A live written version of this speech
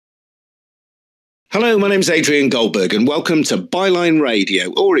Hello, my name's Adrian Goldberg and welcome to Byline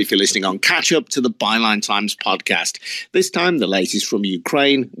Radio, or if you're listening on Catch Up, to the Byline Times podcast. This time, the latest from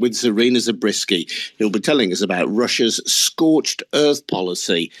Ukraine with Zarina Zabriskie, who'll be telling us about Russia's scorched earth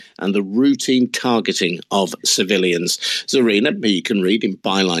policy and the routine targeting of civilians. Zarina, who you can read in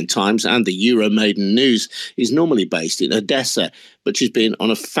Byline Times and the Euromaidan News, is normally based in Odessa, but she's been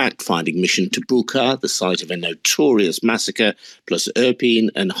on a fact-finding mission to Bucha, the site of a notorious massacre, plus Irpin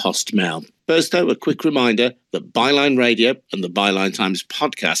and Hostomel. First, though, a quick reminder that Byline Radio and the Byline Times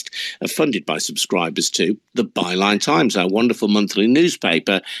podcast are funded by subscribers to the Byline Times, our wonderful monthly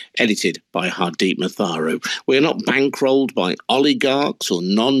newspaper, edited by Hardeep Matharu. We are not bankrolled by oligarchs or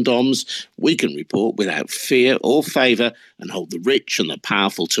non-doms. We can report without fear or favour and hold the rich and the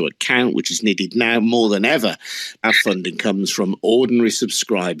powerful to account, which is needed now more than ever. Our funding comes from ordinary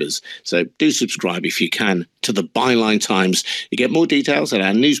subscribers, so do subscribe if you can to the Byline Times. You get more details at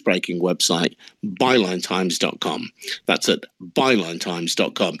our newsbreaking website, bylinetimes.com. That's at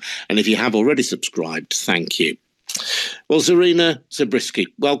bylinetimes.com. And if you have already subscribed, thank you. Well, Zarina Zabriskie,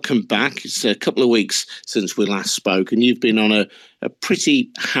 welcome back. It's a couple of weeks since we last spoke, and you've been on a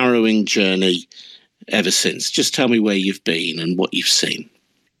pretty harrowing journey ever since. Just tell me where you've been and what you've seen.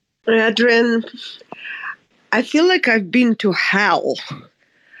 Adrian, I feel like I've been to hell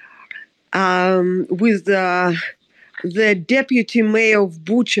with the deputy mayor of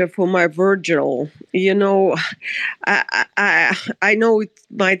Bucha for my Virgil. You know, I know it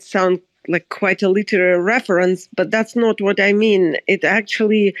might sound like quite a literary reference, but that's not what I mean. It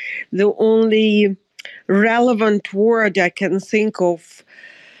actually, the only relevant word I can think of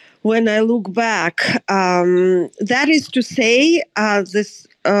when I look back, that is to say,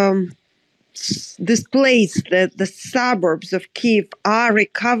 this place, the suburbs of Kiev, are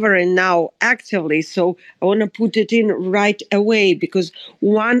recovering now actively. So I want to put it in right away, because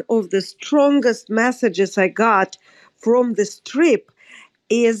one of the strongest messages I got from this trip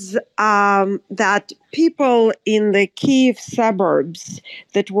is that people in the Kiev suburbs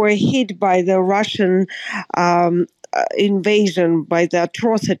that were hit by the Russian invasion, by the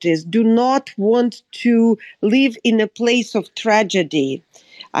atrocities, do not want to live in a place of tragedy.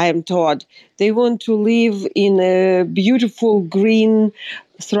 I am told they want to live in a beautiful, green,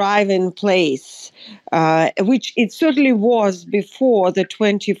 thriving place, which it certainly was before the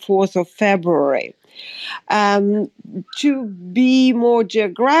 24th of February. To be more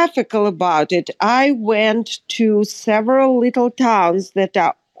geographical about it, I went to several little towns that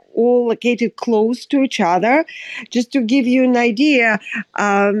are all located close to each other. Just to give you an idea,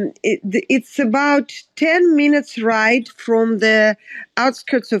 it's about 10 minutes ride from the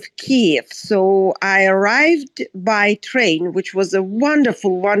outskirts of Kiev. So I arrived by train, which was a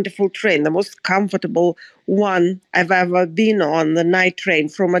wonderful, wonderful train, the most comfortable one I've ever been on, the night train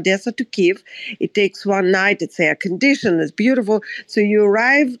from Odessa to Kiev. It takes one night, it's air conditioned, it's beautiful. So you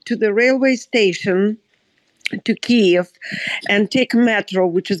arrive to the railway station to Kiev and take metro,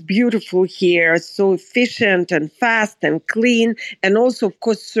 which is beautiful here, so efficient and fast and clean, and also, of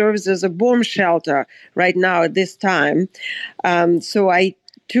course, serves as a bomb shelter right now at this time. So I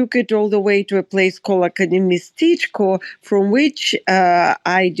took it all the way to a place called Akademistechko, from which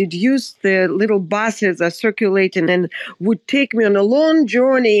I deduced the little buses are circulating and would take me on a long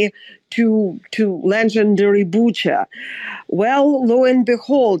journey to legendary Bucha. Well, lo and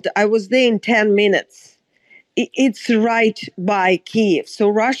behold, I was there in 10 minutes. It's right by Kiev. So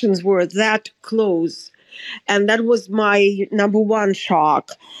Russians were that close. And that was my number one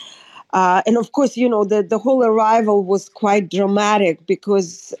shock. And of course, you know, the whole arrival was quite dramatic,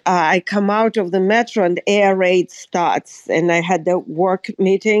 because I come out of the metro and air raid starts. And I had the work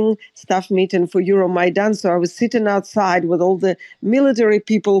meeting, staff meeting for Euromaidan. So I was sitting outside with all the military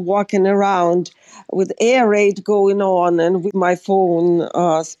people walking around with air raid going on, and with my phone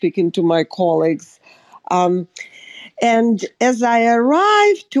speaking to my colleagues. And as I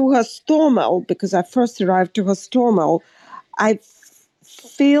arrived to Hostomel, because I first arrived to Hostomel, I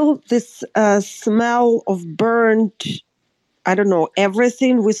feel this smell of burnt, I don't know,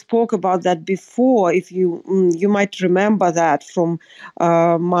 everything. We spoke about that before. If you might remember that from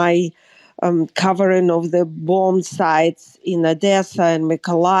my covering of the bomb sites in Odessa and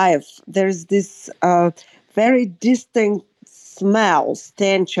Mykolaiv. There's this very distinct smell,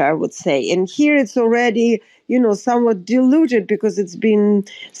 stench, I would say. And here it's already, you know, somewhat diluted because it's been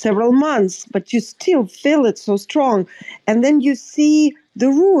several months, but you still feel it so strong. And then you see the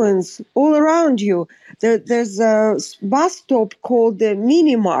ruins all around you. There's a bus stop called the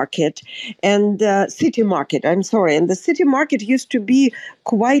Mini Market and City Market, I'm sorry. And the City Market used to be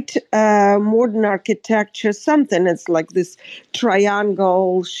quite modern architecture, something. It's like this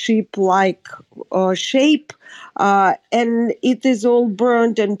triangle, sheep-like shape, and it is all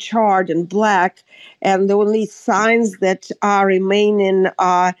burnt and charred and black. And the only signs that are remaining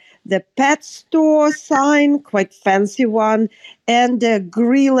are the pet store sign, quite fancy one, and the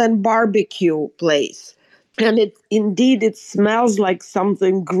grill and barbecue place. And it smells like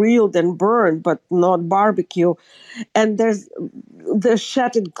something grilled and burned, but not barbecue. And there's the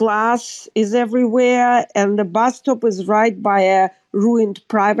shattered glass is everywhere, and the bus stop is right by a ruined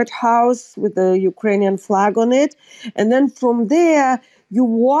private house with the Ukrainian flag on it. And then from there, you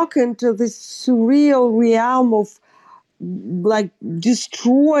walk into this surreal realm of like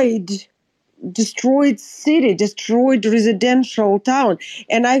destroyed city, destroyed residential town.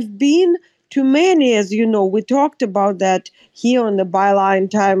 And I've been to many, as you know. We talked about that here on the Byline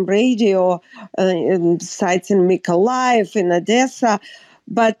Time Radio, in sites in Mykolaiv, in Odessa,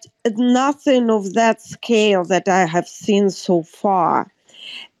 but nothing of that scale that I have seen so far.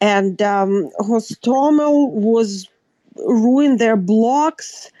 And Hostomel was ruined. Their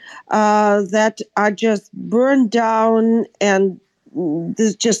blocks that are just burned down, and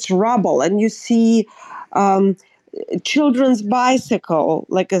there's just rubble. And you see children's bicycle,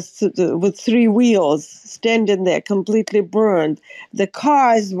 with three wheels, standing there, completely burned. The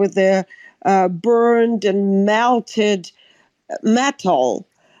cars with the burned and melted metal.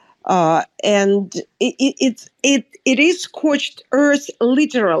 And it is scorched earth,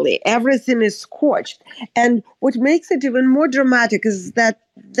 literally. Everything is scorched. And what makes it even more dramatic is that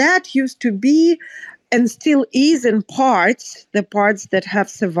used to be, and still is in parts, the parts that have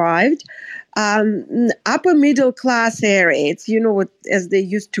survived, upper middle class area. It's, what, as they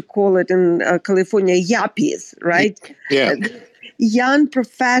used to call it in California, yuppies, right? Yeah. Young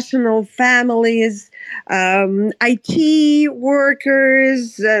professional families, IT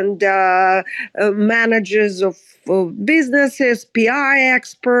workers, and managers of businesses, PR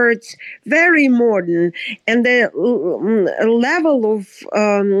experts, very modern. And the level of,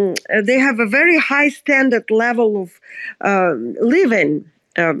 they have a very high standard level of living.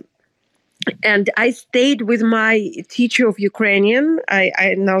 And I stayed with my teacher of Ukrainian.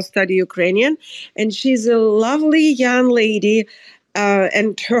 I now study Ukrainian. And she's a lovely young lady,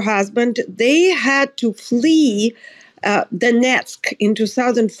 and her husband. They had to flee Donetsk in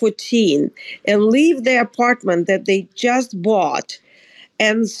 2014 and leave their apartment that they just bought.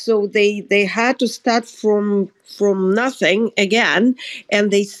 And so they had to start from nothing again.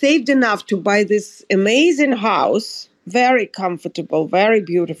 And they saved enough to buy this amazing house, very comfortable, very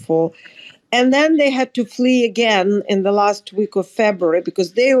beautiful. And then they had to flee again in the last week of February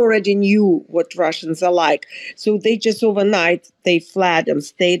because they already knew what Russians are like. So they just overnight, they fled and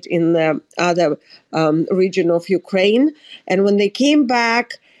stayed in the other region of Ukraine. And when they came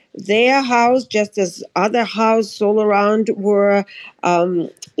back, their house, just as other houses all around, were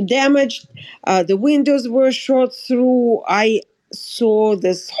damaged. The windows were shot through. I saw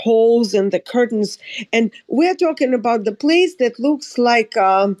these holes in the curtains, and we're talking about the place that looks like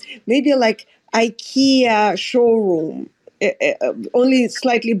maybe like IKEA showroom, only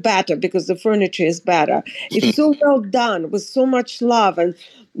slightly better because the furniture is better. It's so well done with so much love, and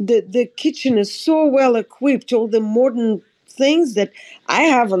the kitchen is so well equipped, all the modern things that I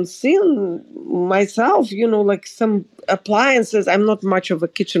haven't seen myself, like some appliances. I'm not much of a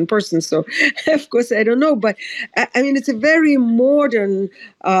kitchen person, so of course I don't know. But I mean, it's a very modern,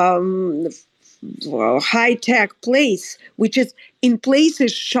 high-tech place, which is in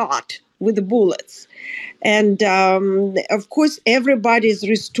places shot with the bullets. And of course, everybody is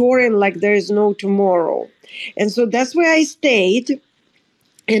restoring like there is no tomorrow. And so that's where I stayed.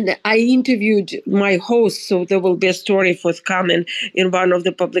 And I interviewed my host, so there will be a story forthcoming in one of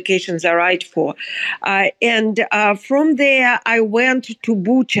the publications I write for. And from there, I went to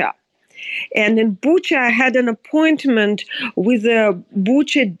Bucha. And in Bucha, I had an appointment with the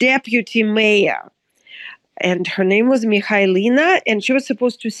Bucha deputy mayor. And her name was Mikhailina, and she was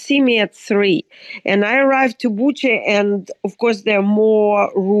supposed to see me at 3. And I arrived to Bucha, and of course there are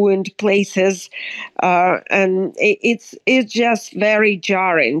more ruined places, and it's just very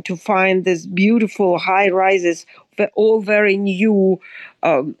jarring to find these beautiful high rises, all very new.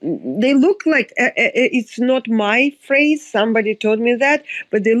 They look like it's not my phrase; somebody told me that,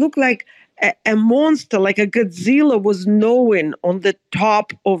 but they look like a monster, like a Godzilla was gnawing on the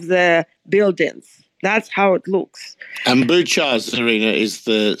top of the buildings. That's how it looks. And Bucha, Zarina, is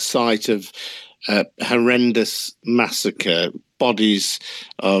the site of a horrendous massacre. Bodies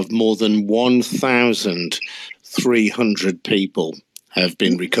of more than 1,300 people have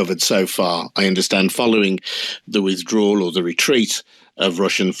been recovered so far, I understand, following the withdrawal or the retreat of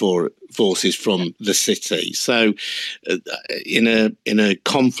Russian forces from the city. So, in a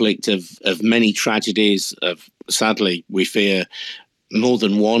conflict of many tragedies, of sadly we fear more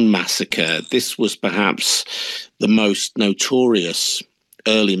than one massacre, this was perhaps the most notorious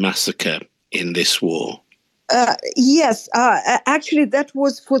early massacre in this war. Yes, actually, that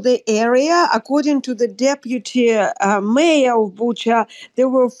was for the area. According to the deputy mayor of Bucha, there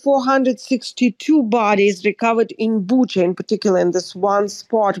were 462 bodies recovered in Bucha, in particular in this one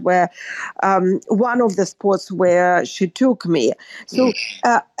spot where one of the spots where she took me. So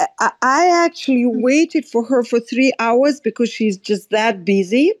I actually waited for her for 3 hours because she's just that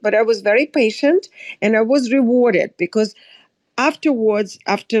busy, but I was very patient and I was rewarded because afterwards,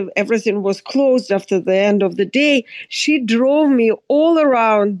 after everything was closed, after the end of the day, she drove me all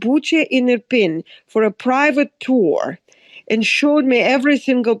around Bucha in Irpin for a private tour and showed me every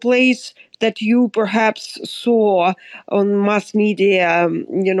single place that you perhaps saw on mass media,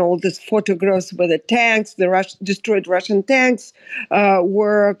 these photographs where the tanks, the destroyed Russian tanks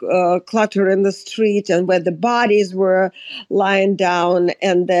were cluttered in the street and where the bodies were lying down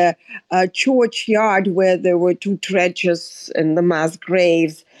and the churchyard where there were 2 trenches and the mass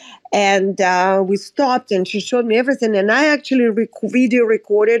graves. And we stopped and she showed me everything. And I actually video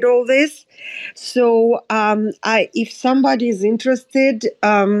recorded all this. So if somebody is interested,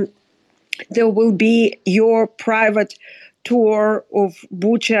 there will be your private tour of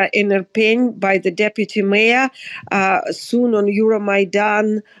Bucha in Irpin by the deputy mayor soon on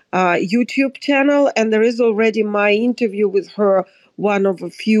Euromaidan YouTube channel. And there is already my interview with her, one of a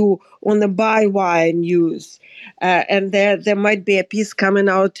few on the Bywire News. And there might be a piece coming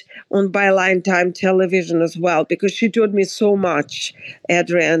out on Byline Time television as well, because she taught me so much,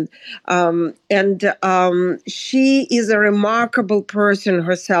 Adrian. She is a remarkable person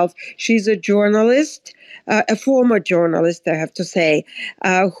herself. She's a journalist, a former journalist, I have to say,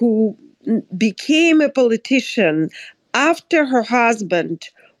 who became a politician after her husband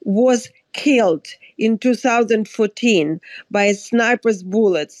was killed in 2014 by sniper's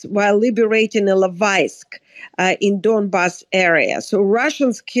bullets while liberating Ilovaisk in Donbass area. So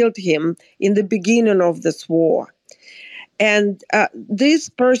Russians killed him in the beginning of this war. And this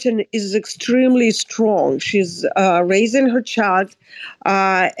person is extremely strong. She's raising her child,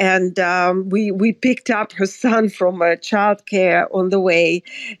 and we picked up her son from childcare on the way,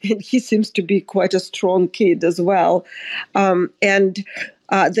 and he seems to be quite a strong kid as well. The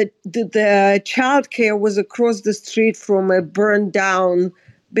childcare was across the street from a burned down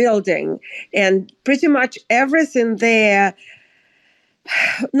building, and pretty much everything there,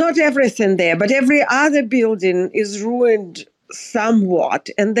 not everything there, but every other building is ruined somewhat,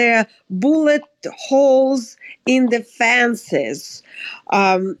 and there are bullet holes in the fences.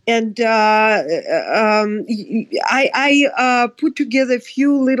 I put together a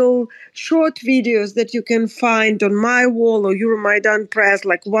few little short videos that you can find on my wall or Euromaidan Press,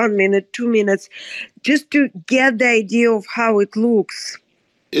 like 1 minute, 2 minutes, just to get the idea of how it looks.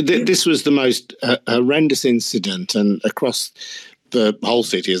 This was the most horrendous incident, and across the whole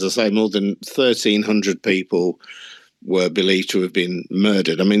city, as I say, more than 1,300 people were believed to have been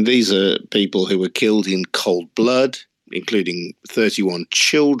murdered. I mean, these are people who were killed in cold blood, including 31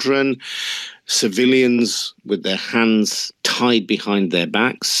 children, civilians with their hands tied behind their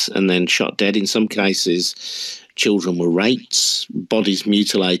backs and then shot dead. In some cases, children were raped, bodies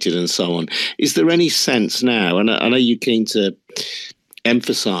mutilated, and so on. Is there any sense now, and I know you're keen to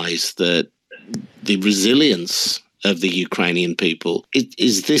emphasize that the resilience of the Ukrainian people,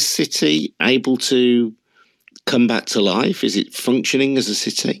 is this city able to come back to life? Is it functioning as a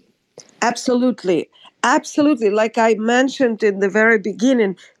city? Absolutely. Absolutely. Like I mentioned in the very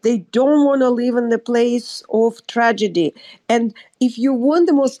beginning, they don't want to live in the place of tragedy. And if you want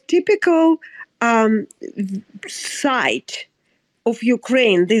the most typical site of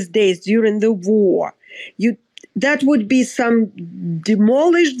Ukraine these days during the war, that would be some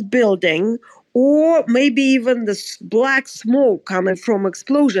demolished building, or maybe even the black smoke coming from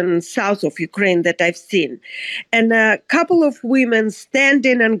explosion in south of Ukraine that I've seen. And a couple of women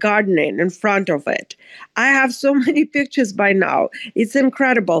standing and gardening in front of it. I have so many pictures by now. It's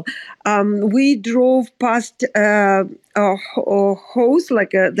incredible. We drove past a hose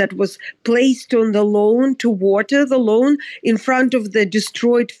that was placed on the lawn to water the lawn in front of the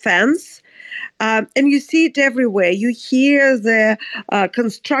destroyed fence. And you see it everywhere. You hear the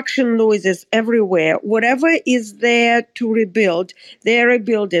construction noises everywhere. Whatever is there to rebuild, they're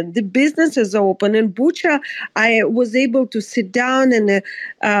rebuilding. The business is open. In Bucha, I was able to sit down in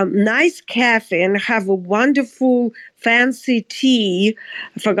a nice cafe and have a wonderful fancy tea.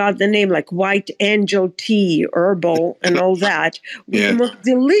 I forgot the name, like White Angel tea, herbal, and all that, with the most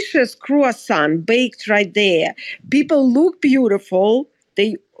delicious croissant baked right there. People look beautiful.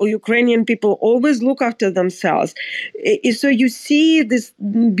 Ukrainian people always look after themselves. So you see this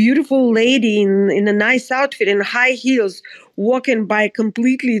beautiful lady in a nice outfit in high heels walking by a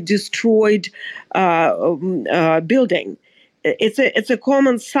completely destroyed building. It's a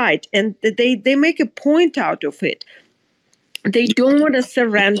common sight, and they make a point out of it. They don't want to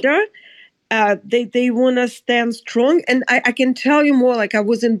surrender. They want to stand strong. And I can tell you more, like I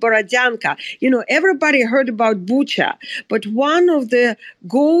was in Borodyanka. Everybody heard about Bucha, but one of the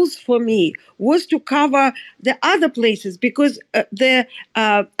goals for me was to cover the other places, because the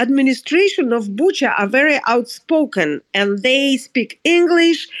administration of Bucha are very outspoken, and they speak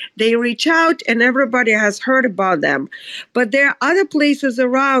English, they reach out, and everybody has heard about them. But there are other places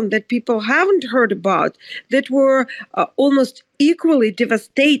around that people haven't heard about that were almost equally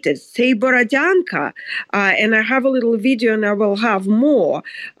devastated. Say Borodyanka, and I have a little video, and I will have more,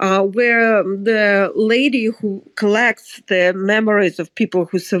 where the lady who collects the memories of people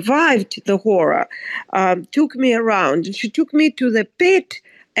who survived the horror took me around, and she took me to the pit,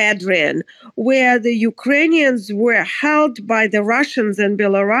 Adrian, where the Ukrainians were held by the Russians and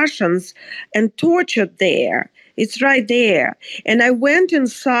Belarusians and tortured there. It's right there. And I went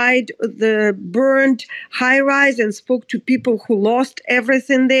inside the burned high rise and spoke to people who lost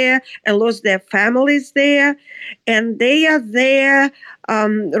everything there and lost their families there. And they are there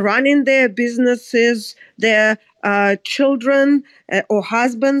running their businesses. Their children or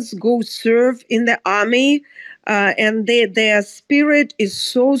husbands go serve in the army. And their spirit is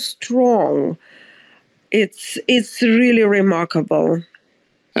so strong. It's really remarkable.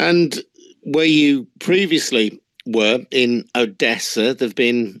 And where you previously were in Odessa, there have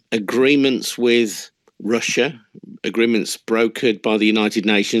been agreements with Russia, agreements brokered by the United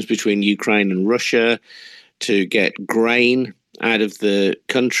Nations between Ukraine and Russia to get grain out of the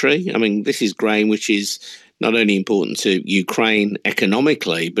country. I mean, this is grain which is not only important to Ukraine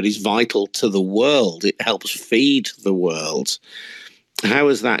economically, but is vital to the world. It helps feed the world. How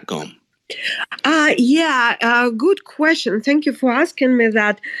has that gone? Good question. Thank you for asking me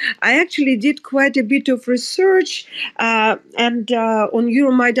that. I actually did quite a bit of research, and on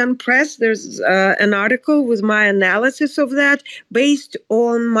Euromaidan Press, there's an article with my analysis of that based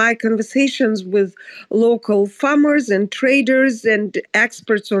on my conversations with local farmers and traders and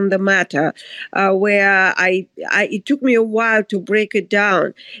experts on the matter, where it took me a while to break it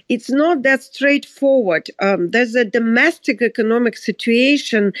down. It's not that straightforward. There's a domestic economic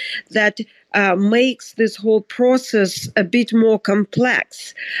situation that makes this whole process a bit more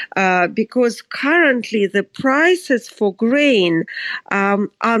complex, because currently the prices for grain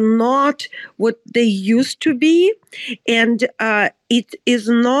are not what they used to be, and it is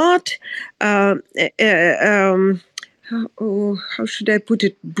not how should I put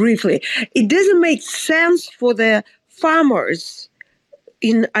it briefly? It doesn't make sense for the farmers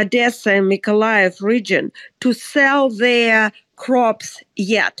in Odessa and Mykolaiv region to sell their crops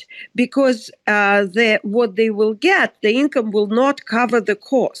yet, because what they will get, the income will not cover the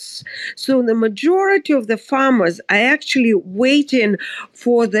costs. So the majority of the farmers are actually waiting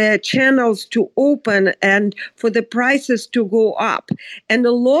for the channels to open and for the prices to go up. And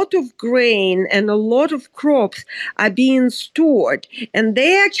a lot of grain and a lot of crops are being stored. And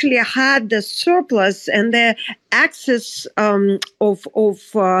they actually had the surplus and the excess of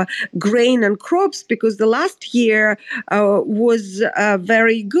grain and crops, because the last year was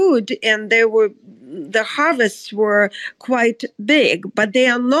very good, and the harvests were quite big, but they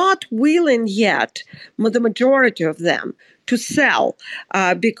are not willing yet, the majority of them, to sell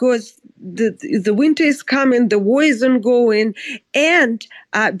because the winter is coming, the war is ongoing, and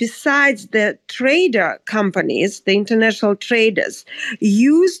besides, the trader companies, the international traders,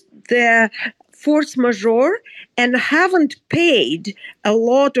 use the force majeure and haven't paid a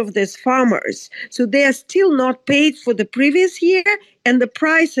lot of these farmers. So they are still not paid for the previous year, and the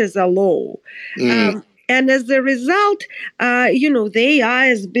prices are low. And as a result, they are,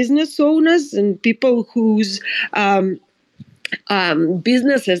 as business owners and people whose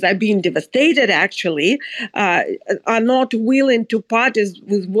businesses are being devastated, actually, are not willing to part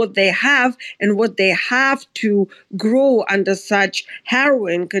with what they have and what they have to grow under such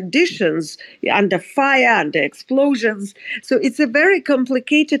harrowing conditions, under fire, under explosions. So it's a very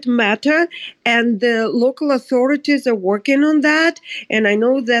complicated matter, and the local authorities are working on that. And I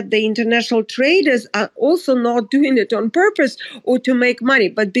know that the international traders are also not doing it on purpose or to make money,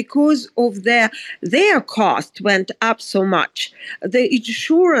 but because of their cost went up so much. The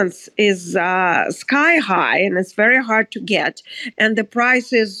insurance is sky high, and it's very hard to get. And the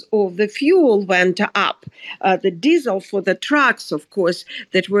prices of the fuel went up. The diesel for the trucks, of course,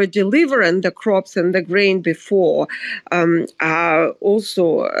 that were delivering the crops and the grain before, are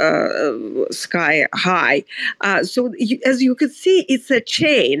also sky high. So as you can see, it's a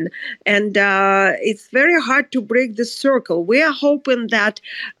chain, and it's very hard to break the circle. We are hoping that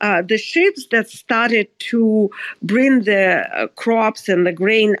the ships that started to bring the crops and the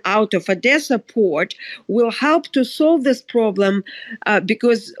grain out of Odessa port will help to solve this problem,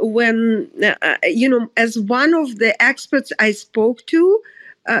 because when, as one of the experts I spoke to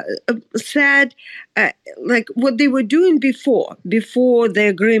said, like what they were doing before the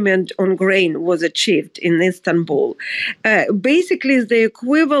agreement on grain was achieved in Istanbul, basically is the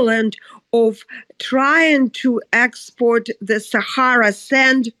equivalent of trying to export the Sahara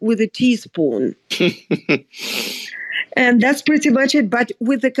sand with a teaspoon. And that's pretty much it. But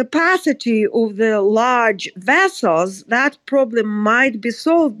with the capacity of the large vessels, that problem might be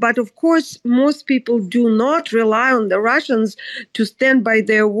solved. But of course, most people do not rely on the Russians to stand by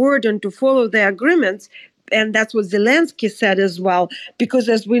their word and to follow their agreements. And that's what Zelensky said as well, because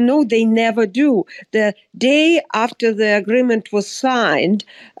as we know, they never do. The day after the agreement was signed,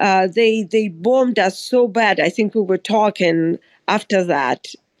 they bombed us so bad. I think we were talking after that.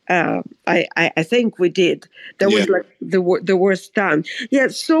 I think we did. That was like the worst time. Yeah,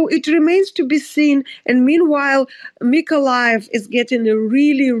 so it remains to be seen. And meanwhile, Mykolaiv is getting a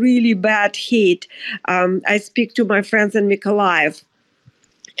really, really bad hit. I speak to my friends in Mykolaiv,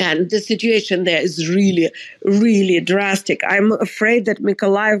 and the situation there is really, really drastic. I'm afraid that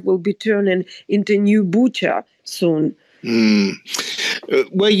Mykolaiv will be turning into new Bucha soon.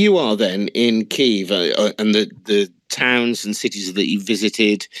 Where you are then in Kyiv and the towns and cities that you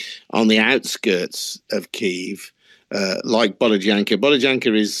visited on the outskirts of Kyiv, like Borodyanka.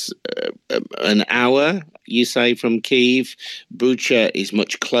 Borodyanka is an hour, you say, from Kyiv. Bucha is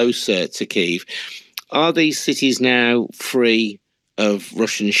much closer to Kyiv. Are these cities now free of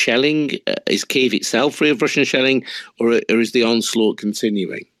Russian shelling? Is Kyiv itself free of Russian shelling, or is the onslaught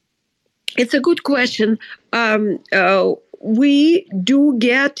continuing? It's a good question. We do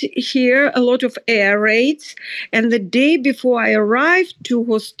get here a lot of air raids, and the day before I arrived to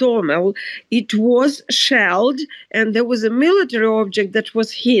Hostomel, it was shelled, and there was a military object that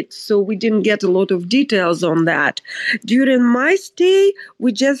was hit, so we didn't get a lot of details on that. During my stay,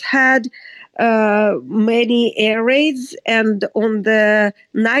 we just had many air raids, and on the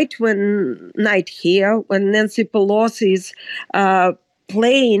night here, when Nancy Pelosi's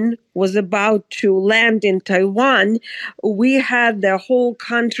plane was about to land in Taiwan, we had the whole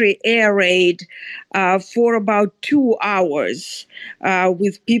country air raid for about 2 hours,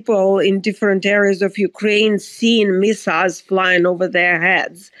 with people in different areas of Ukraine seeing missiles flying over their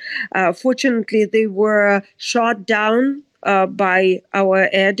heads. Fortunately, they were shot down by our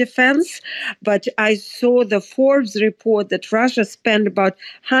air defense, but I saw the Forbes report that Russia spent about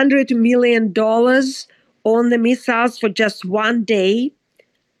 $100 million on the missiles for just one day.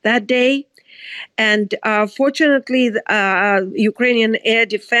 That day. And fortunately, Ukrainian air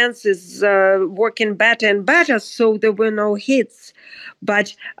defense is working better and better, so there were no hits.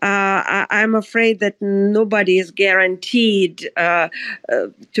 But I'm afraid that nobody is guaranteed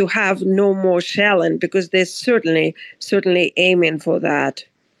to have no more shelling, because they're certainly aiming for that.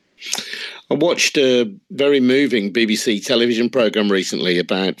 I watched a very moving BBC television programme recently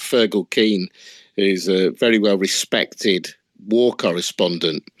about Fergal Keane, who's a very well respected war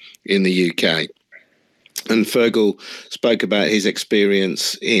correspondent in the UK. And Fergal spoke about his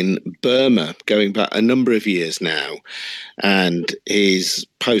experience in Burma, going back a number of years now, and his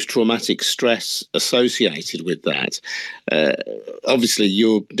post-traumatic stress associated with that. Obviously,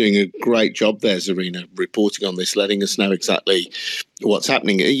 you're doing a great job there, Zarina, reporting on this, letting us know exactly what's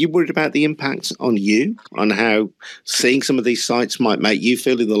happening. Are you worried about the impact on you, on how seeing some of these sites might make you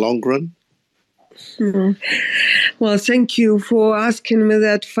feel in the long run? Well, thank you for asking me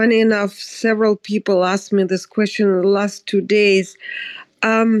that. Funny enough, several people asked me this question in the last 2 days.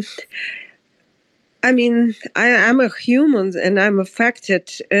 I mean, I'm a human and I'm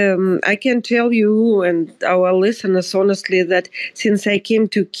affected. I can tell you and our listeners honestly that since I came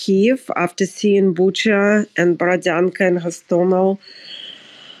to Kiev after seeing Bucha and Brodyanka and Hostomel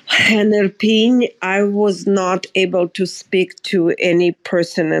and Irpin, I was not able to speak to any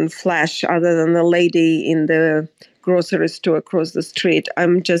person in flesh other than the lady in the grocery store across the street.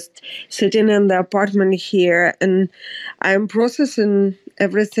 I'm just sitting in the apartment here and I'm processing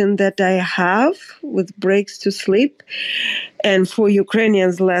everything that I have with breaks to sleep and for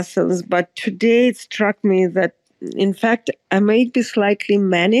Ukrainians lessons. But today it struck me that in fact, I might be slightly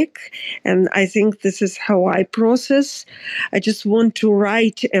manic, and I think this is how I process. I just want to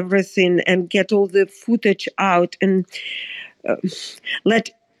write everything and get all the footage out and uh, let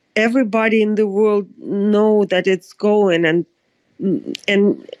everybody in the world know that it's going. And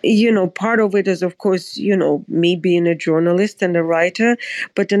part of it is, of course, me being a journalist and a writer,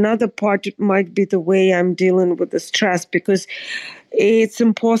 but another part might be the way I'm dealing with the stress, because it's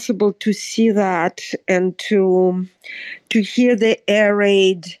impossible to see that and to hear the air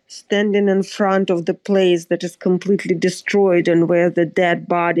raid standing in front of the place that is completely destroyed and where the dead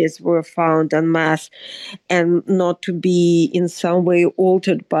bodies were found en masse, and not to be in some way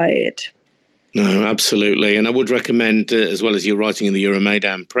altered by it. No, absolutely. And I would recommend, as well as your writing in the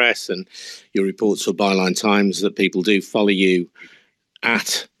Euromaidan Press and your reports for Byline Times, that people do follow you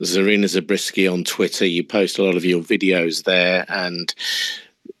at Zarina Zabriskie on Twitter. You post a lot of your videos there and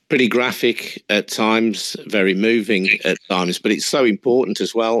pretty graphic at times, very moving at times, but it's so important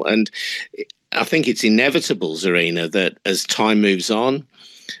as well. And I think it's inevitable, Zarina, that as time moves on,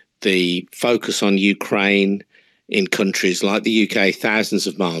 the focus on Ukraine in countries like the UK, thousands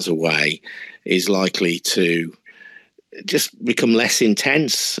of miles away, is likely to just become less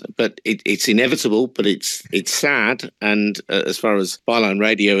intense. But it's inevitable, but it's sad. And as far as Byline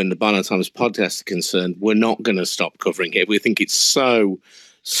Radio and the Byline Times podcast are concerned, we're not going to stop covering it. We think it's so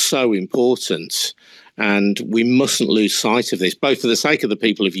important. And we mustn't lose sight of this, both for the sake of the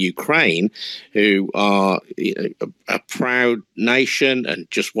people of Ukraine, who are a proud nation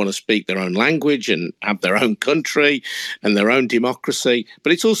and just want to speak their own language and have their own country and their own democracy.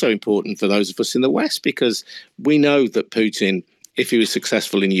 But it's also important for those of us in the West, because we know that Putin, if he was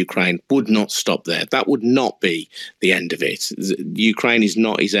successful in Ukraine, would not stop there. That would not be the end of it. Ukraine is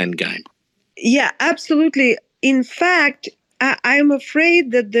not his end game. Yeah, absolutely. In fact, I'm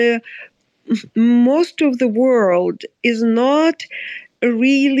afraid that most of the world is not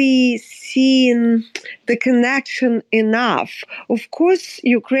really seeing the connection enough. Of course,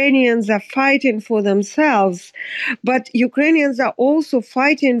 Ukrainians are fighting for themselves, but Ukrainians are also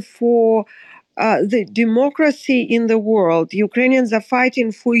fighting for the democracy in the world. Ukrainians are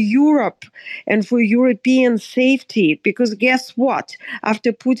fighting for Europe and for European safety, because guess what?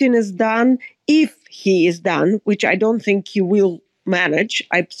 After Putin is done, if he is done, which I don't think he will manage,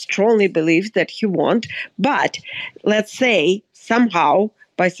 I strongly believe that he won't, but let's say somehow,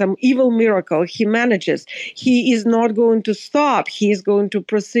 by some evil miracle, he manages. He is not going to stop. He is going to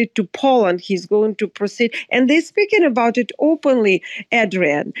proceed to Poland. He's going to proceed. And they're speaking about it openly,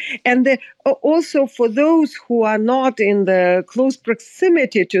 Adrian. And also for those who are not in the close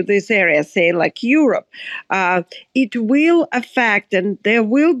proximity to this area, say like Europe, it will affect, and there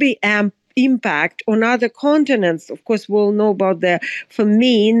will be impact on other continents. Of course, we'll know about the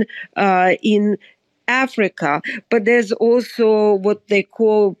famine in Africa, but there's also what they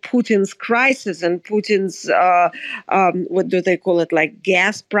call Putin's crisis and Putin's, what do they call it, like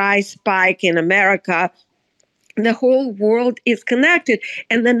gas price spike in America. The whole world is connected.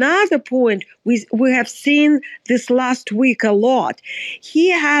 And another point, we have seen this last week a lot. He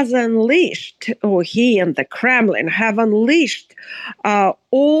has unleashed, or he and the Kremlin have unleashed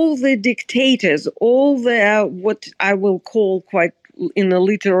all the dictators, all the, what I will call quite in a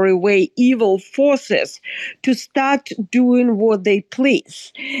literary way, evil forces, to start doing what they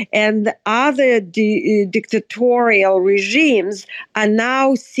please. And other dictatorial regimes are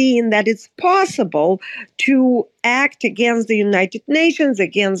now seeing that it's possible to act against the United Nations,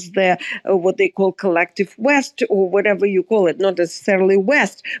 against the what they call collective West, or whatever you call it, not necessarily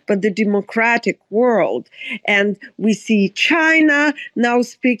West, but the democratic world. And we see China now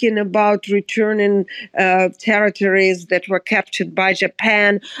speaking about returning territories that were captured by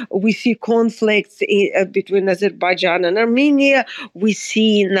Japan. We see conflicts between Azerbaijan and Armenia. We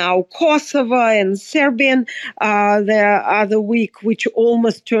see now Kosovo and Serbia the other week, which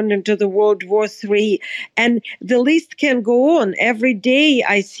almost turned into the World War III. And the list can go on. Every day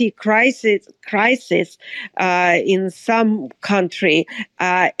I see crisis in some country,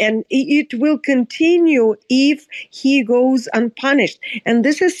 and it will continue if he goes unpunished. And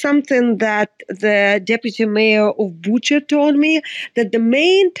this is something that the deputy mayor of Bucha told me, that the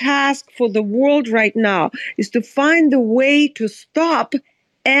main task for the world right now is to find the way to stop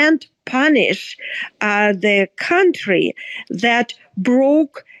and punish the country that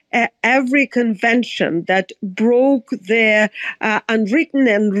broke every convention, that broke the unwritten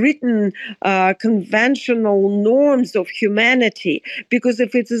and written conventional norms of humanity. Because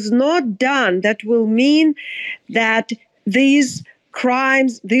if it is not done, that will mean that these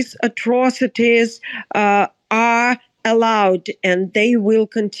crimes, these atrocities are allowed, and they will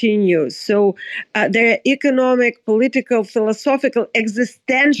continue. So there are economic, political, philosophical,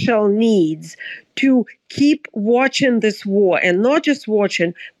 existential needs to keep watching this war, and not just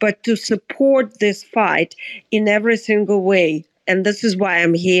watching, but to support this fight in every single way. And this is why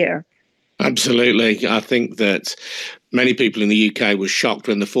I'm here. Absolutely. I think that many people in the UK were shocked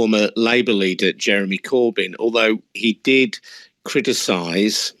when the former Labour leader, Jeremy Corbyn, although he did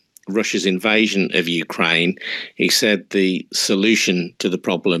criticise Russia's invasion of Ukraine, he said the solution to the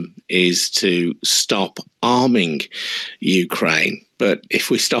problem is to stop arming Ukraine. But if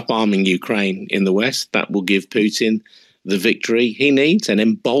we stop arming Ukraine in the West, that will give Putin the victory he needs and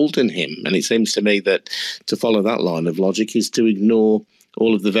embolden him. And it seems to me that to follow that line of logic is to ignore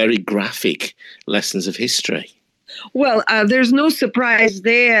all of the very graphic lessons of history. Well, there's no surprise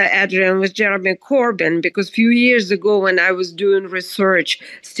there, Adrian, with Jeremy Corbyn, because a few years ago when I was doing research,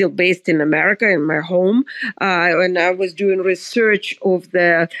 still based in America, in my home, when I was doing research of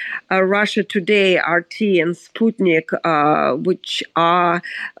the Russia Today, RT, and Sputnik, which are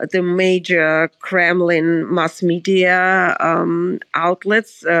the major Kremlin mass media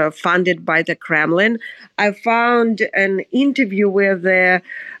outlets funded by the Kremlin, I found an interview with the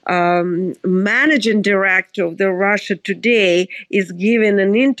managing director of the Russia Today is giving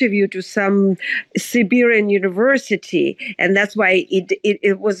an interview to some Siberian university, and that's why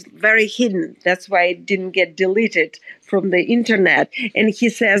it was very hidden. That's why it didn't get deleted from the internet. And he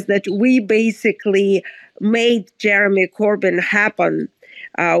says that we basically made Jeremy Corbyn happen.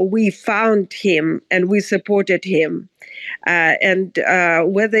 We found him and we supported him. And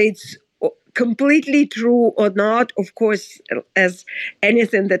whether it's completely true or not, of course, as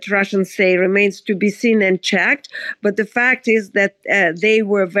anything that Russians say remains to be seen and checked. But the fact is that they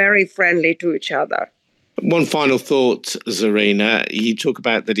were very friendly to each other. One final thought, Zarina. You talk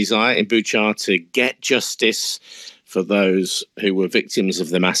about the desire in Bucha to get justice for those who were victims of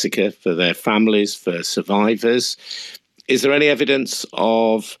the massacre, for their families, for survivors. Is there any evidence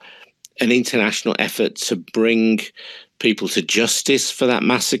of an international effort to bring people to justice for that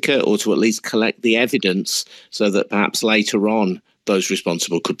massacre, or to at least collect the evidence so that perhaps later on those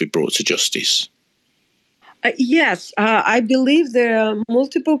responsible could be brought to justice? Yes, I believe there are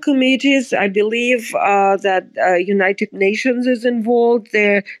multiple committees. I believe that United Nations is involved.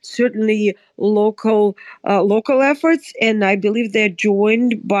 There are certainly local efforts, and I believe they're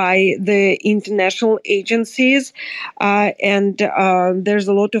joined by the international agencies. And there's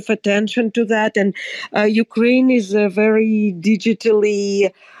a lot of attention to that. And Ukraine is a very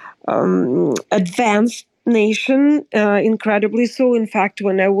digitally advanced nation, incredibly so. In fact,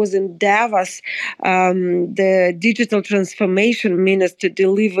 when I was in Davos, the digital transformation minister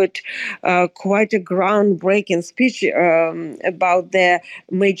delivered quite a groundbreaking speech about the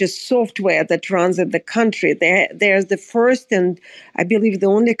major software that runs in the country. There's the first and I believe the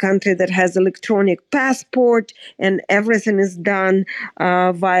only country that has electronic passport, and everything is done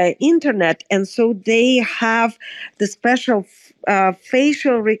via internet. And so they have the special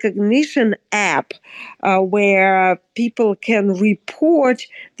facial recognition app where people can report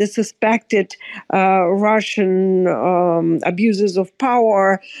the suspected Russian abuses of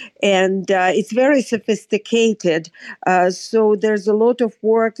power, and it's very sophisticated. So there's a lot of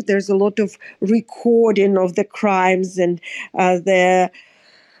work, there's a lot of recording of the crimes, and the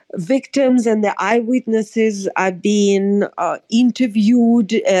victims and the eyewitnesses are being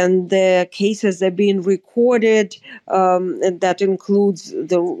interviewed, and the cases are being recorded, and that includes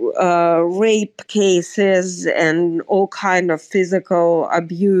the rape cases and all kind of physical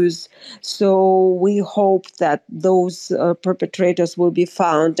abuse. So we hope that those perpetrators will be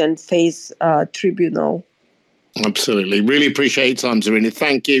found and face tribunal. Absolutely. Really appreciate your time, Zarina.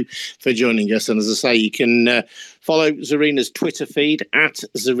 Thank you for joining us. And as I say, you can Follow Zarina's Twitter feed at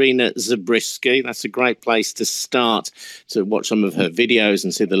Zarina Zabriskie. That's a great place to start to watch some of her videos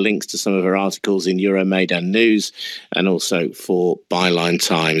and see the links to some of her articles in Euromaidan News and also for Byline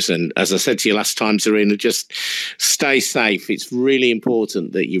Times. And as I said to you last time, Zarina, just stay safe. It's really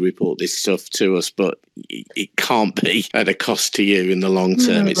important that you report this stuff to us, but it can't be at a cost to you in the long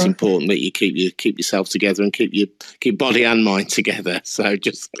term. It's important that you keep yourself together and keep body and mind together. So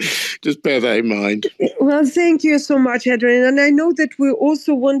just bear that in mind. Well, thank you so much, Adrian. And I know that we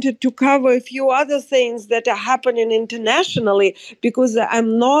also wanted to cover a few other things that are happening internationally, because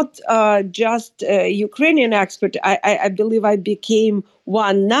I'm not just a Ukrainian expert. I believe I became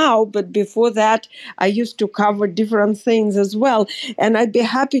one now, but before that, I used to cover different things as well. And I'd be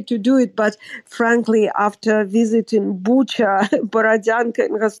happy to do it. But frankly, after visiting Bucha, Borodyanka,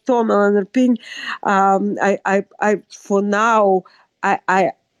 and Hostomel and Irpin, for now,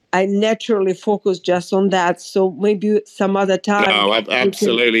 I naturally focus just on that. So maybe some other time. No,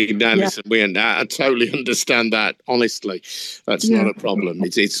 absolutely. No, listen, I totally understand that. Honestly, that's not a problem.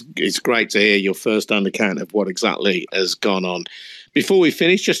 It's great to hear your first-hand account of what exactly has gone on. Before we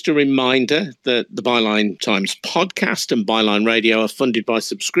finish, just a reminder that the Byline Times podcast and Byline Radio are funded by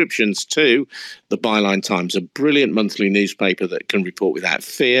subscriptions to the Byline Times, a brilliant monthly newspaper that can report without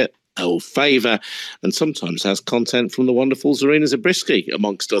fear or favour, and sometimes has content from the wonderful Zarina Zabriskie,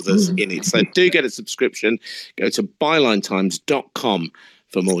 amongst others, in it. So do get a subscription. Go to bylinetimes.com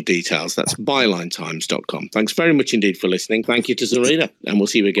for more details. That's bylinetimes.com. Thanks very much indeed for listening. Thank you to Zarina, and we'll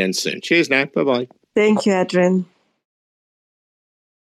see you again soon. Cheers now. Bye-bye. Thank you, Adrian.